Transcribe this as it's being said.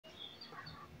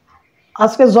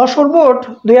আজকে যশোর বোর্ড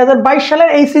 2022 সালের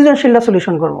এই সৃজনশীলটা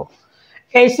সলিউশন করব।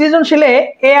 এই সৃজনশীলে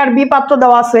এ আর বি পাত্র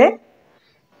দেওয়া আছে।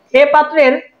 এ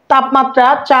পাত্রের তাপমাত্রা,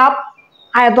 চাপ,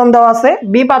 আয়তন দেওয়া আছে।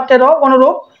 বি পাত্রেরও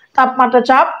অনুরূপ তাপমাত্রা,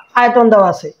 চাপ, আয়তন দেওয়া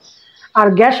আছে। আর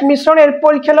গ্যাস মিশ্রণের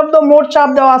পরীক্ষালব্ধ মোট চাপ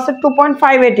দেওয়া আছে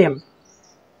 2.5 atm।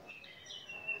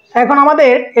 এখন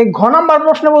আমাদের এই ঘ নাম্বার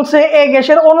প্রশ্নে বলছে এই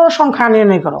গ্যাসের অণুর সংখ্যা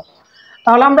নির্ণয় করো।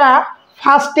 তাহলে আমরা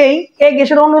ফার্স্টেই এই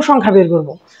গ্যাসের অণুর সংখ্যা বের করব।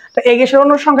 তো এই গ্যাসের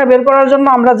অণুর সংখ্যা বের করার জন্য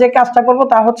আমরা যে কাজটা করব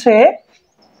তা হচ্ছে,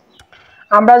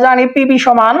 আমরা জানি পিবি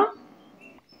সমান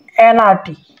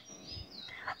এনআরটি।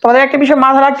 তোমাদের একটা বিষয়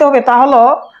মাথায় রাখতে হবে, তা হলো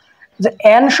যে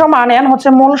এন সমান, এন হচ্ছে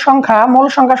মূল সংখ্যা, মূল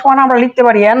সংখ্যা সমান আমরা লিখতে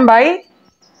পারি এন বাই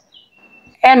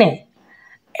এন এ।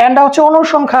 এনটা হচ্ছে অণুর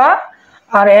সংখ্যা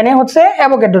আর এন এ হচ্ছে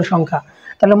অ্যাভোগাড্রোর সংখ্যা।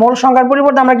 তাহলে মূল সংখ্যার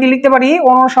পরিবর্তে আমরা কি লিখতে পারি,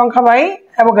 অণুর সংখ্যা বাই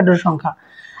অ্যাভোগাড্রোর সংখ্যা।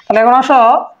 তাহলে এখন আসো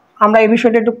আমরা এই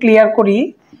বিষয়টা একটু ক্লিয়ার করি।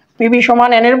 পিবি সমান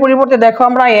এন এর পরিবর্তে দেখো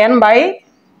আমরা এন বাই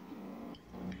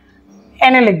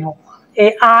এন এ লিখবো, এ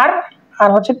আর আর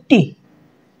হচ্ছে টি।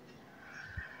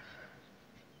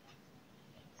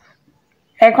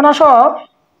 এখন আসো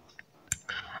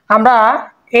আমরা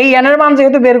এই এন এর মান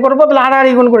যেহেতু বের করবো, তাহলে আর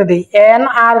গুণ করে দিই। এন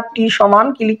আর টি সমান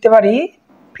কি লিখতে পারি,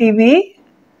 পিবি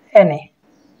এন এ,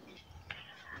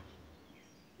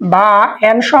 বা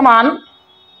এন সমান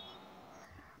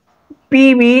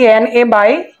পিবি এন এ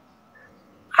বাই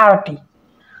আর টি।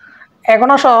 এখন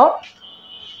আসো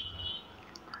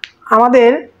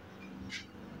আমাদের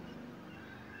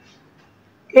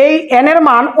এই এন এর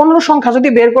মান অন্য সংখ্যা যদি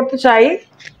বের করতে চাই,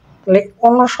 তাহলে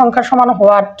অন্য সংখ্যা সমান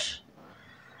হোয়াট,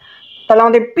 তাহলে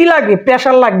আমাদের পি লাগবে,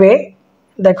 প্রেশার লাগবে।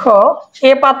 দেখো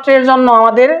এ পাত্রের জন্য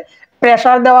আমাদের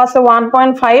প্রেশার দেওয়া আছে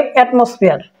 1.5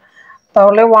 অ্যাটমসফিয়ার,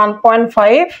 তাহলে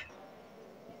 1.5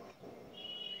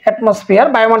 অ্যাটমসফিয়ার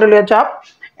বায়ুমণ্ডলীয় চাপ।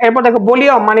 এরপর দেখো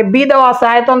ভলিউম মানে বি দেওয়া আছে,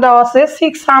 আয়তন দেওয়া আছে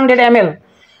 600 ml,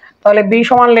 তাহলে বি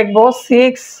সমান লিখবো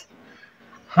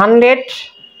 600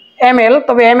 ml।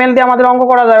 তবে ml দিয়ে আমাদের অঙ্ক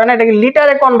করা যাবে না, এটাকে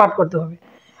লিটারে কনভার্ট করতে হবে।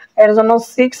 এর জন্য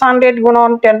 600 গুণন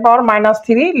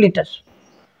 10⁻³ লিটার।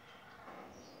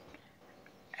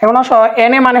 এখন আসো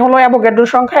এন এ মানে হলো অ্যাভোগাড্রোর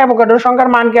সংখ্যা, অ্যাভোগাড্রোর সংখ্যার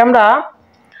মানকে আমরা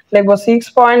লিখবো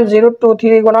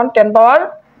 6.023 গুণন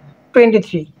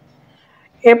 10⁻23।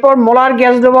 এরপর মোলার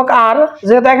গ্যাস দ্রবক আর,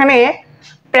 যেহেতু এখানে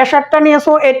প্রেশারটা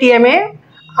নিয়েছো এটিএম এ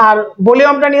আর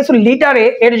ভলিউমটা নিয়েছো লিটারে,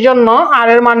 এর জন্য আর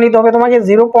এর মান নিতে হবে তোমাকে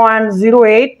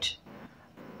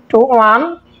 0.0821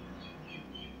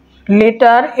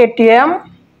 লিটার এটিএম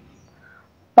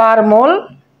পার মোল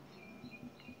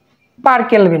পার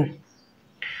কেলভিন।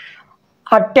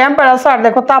 আর টেম্পারেচার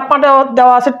দেখো, তাপমাত্রা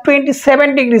দেওয়া আছে 27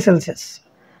 ডিগ্রি সেলসিয়াস,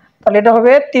 তাহলে এটা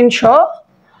হবে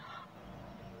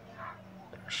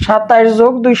 327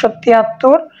 যোগ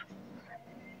 273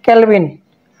 কেলভিন,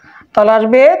 তাহলে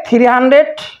আসবে 300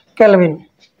 কেলভিন।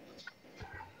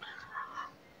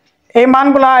 এই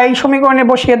মানগুলা এই সমীকরণে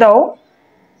বসিয়ে দাও।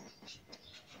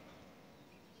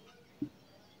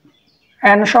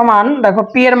 এন সমান দেখো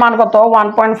পি এর মান কত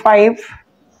 1.5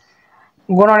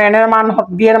 গুণন এন এর মান,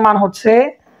 বি এর মান হচ্ছে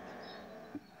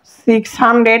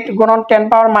 600 গুণন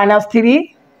 10⁻³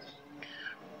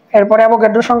 এরপরে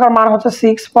অ্যাভোগাড্রো সংখ্যার মান হচ্ছে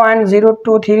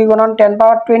 6.023 গুণন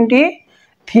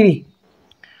 10⁻23।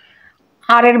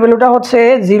 আর এর ভ্যালুটা হচ্ছে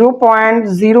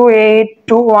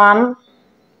 0.0821।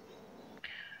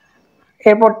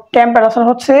 এরপর টেম্পারেচার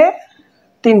হচ্ছে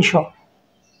 300।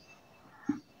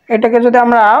 এটাকে যদি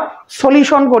আমরা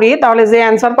সলিউশন করি তাহলে যে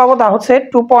অ্যান্সার পাবো তা হচ্ছে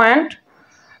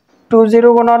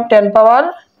 2.20 গুণন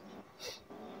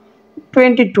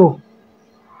 10⁻22।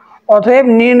 অতএব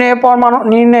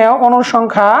নির্ণয় অণুর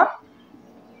সংখ্যা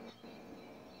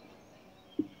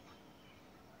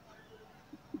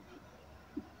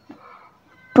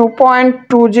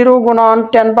 2.20 গুণন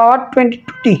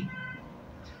 10⁻22টি।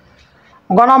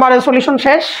 ঘ নাম্বারের সলিউশন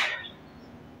শেষ।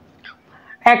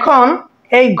 এখন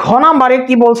এই ঘ নাম্বারে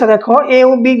কি বলছে দেখো, এ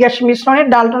ও বি গ্যাস মিশ্রণের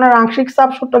ডাল্টনের আংশিক চাপ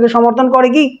সূত্রকে সমর্থন করে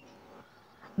কি।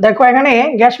 দেখো এখানে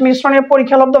গ্যাস মিশ্রণের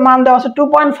পরীক্ষালব্ধ মান দেওয়া আছে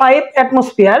 2.5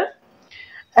 অ্যাটমসফিয়ার।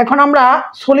 এখন আমরা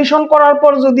সলিউশন করার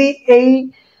পর যদি এই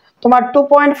তোমার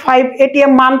 2.5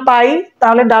 এটিএম মান পাই,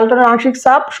 তাহলে ডাল্টনের আংশিক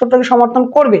চাপ সূত্রকে সমর্থন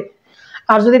করবে।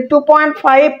 আর যদি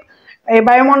 2.5 এই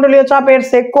বায়ুমণ্ডলীয় চাপের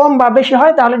চেয়ে কম বা বেশি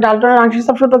হয়, তাহলে ডাল্টনের আংশিক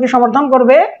চাপ সূত্রকে সমর্থন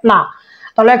করবে না।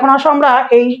 তাহলে এখন আসো আমরা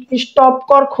এই স্টপ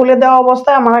কর খুলে দেওয়া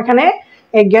অবস্থায় আমরা এখানে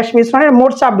এই গ্যাস মিশ্রণের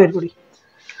মোট চাপ বের করি।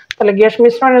 তাহলে গ্যাস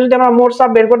মিশ্রণে যদি আমরা মোট চাপ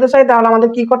বের করতে চাই, তাহলে আমাদের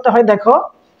কি করতে হয় দেখো,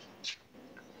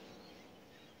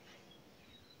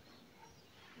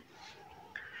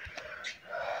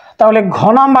 তাহলে ঘ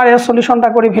নাম্বারের সলিউশনটা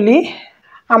করে ফেলি।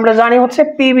 আমরা জানি হচ্ছে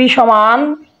পিবি সমান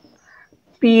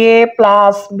PA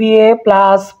plus BA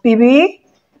plus PB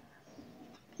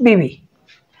বিবি।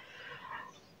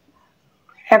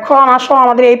 এখন আসো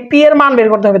আমাদের এই পি এর মান বের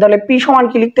করতে হবে। তাহলে পি সমান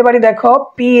কি লিখতে পারি দেখো,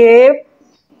 P A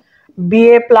B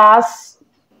A plus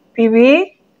PB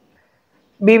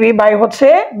Bibi by হচ্ছে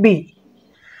বি।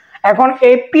 এখন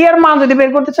এই পি এর মান যদি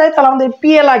বের করতে চাই তাহলে আমাদের পি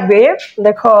এ লাগবে।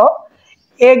 দেখো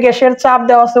এ গ্যাসের চাপ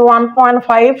দেওয়া আছে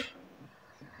 1.5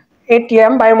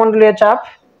 atm বায়ুমণ্ডলীয় চাপ,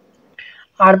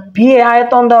 আর বি এ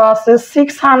আয়তন দেওয়া আছে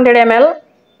 600 ml,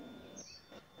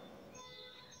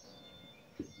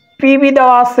 পিবি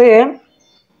দেওয়া আছে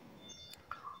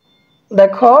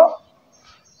দেখো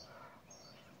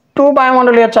 2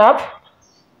 বায়ুমণ্ডলীয় চাপ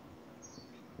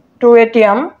 2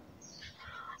 atm,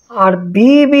 আর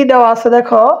বিবি দেওয়া আছে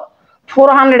দেখো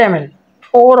 400 ml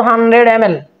 400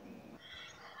 ml,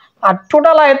 আর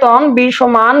টোটাল আয়তন বি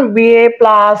সমান বি এ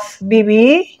প্লাস বিবি।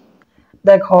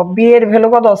 দেখো বি এর ভ্যালু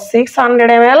কত 600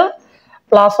 ml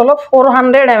প্লাস হলো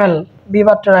 400 ml বি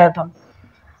পাত্রের আয়তন।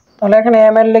 তাহলে এখানে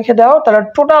ml লিখে দাও, তাহলে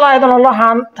টোটাল আয়তন হলো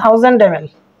 1000 ml।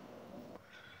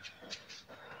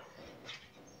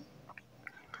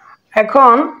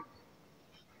 এখন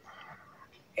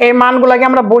এই মানগুলোকে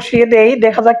আমরা বসিয়ে দেই,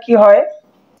 দেখা যাক কি হয়।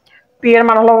 পি এর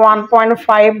মান হলো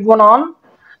 1.5 গুণন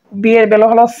বি এর ভ্যালু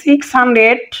হলো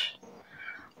 600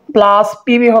 প্লাস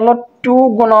পিবি হলো 2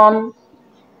 গুণন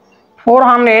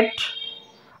 400,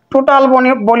 টোটাল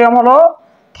ভলিউম হলো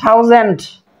 1000।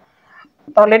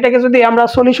 তাহলে এটাকে যদি আমরা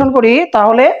সলিউশন করি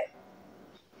তাহলে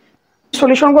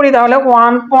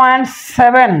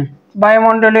 1.7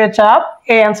 বায়ুমণ্ডলীয় চাপ,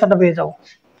 এই অ্যান্সারটা পেয়ে যাও।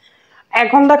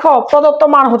 এখন দেখো প্রদত্ত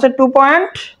মান হচ্ছে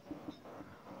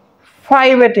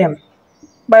 2.5 atm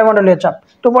বায়ুমণ্ডলীয় চাপ,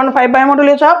 2.5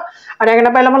 বায়ুমণ্ডলীয় চাপ, আর এখানে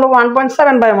পাইলাম হলো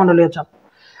 1.7 বায়ুমণ্ডলীয় চাপ।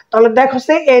 তাহলে দেখো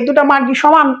এই দুটা মান কি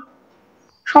সমান?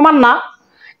 সমান না,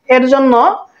 এর জন্য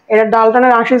এটা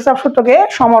ডাল্টনের আংশিক চাপ সূত্রকে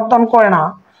সমর্থন করে না।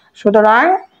 সুতরাং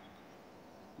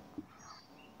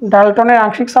ডাল্টনের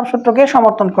আংশিক চাপ সূত্রকে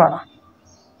সমর্থন করে না।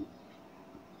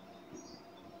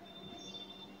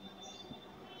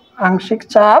 আংশিক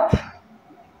চাপ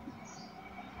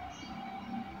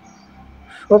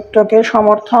সূত্রকে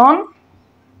সমর্থন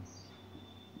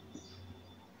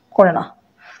করে না।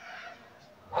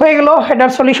 হয়ে গেল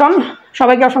এটার সলিউশন।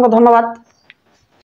 সবাইকে অসংখ্য ধন্যবাদ।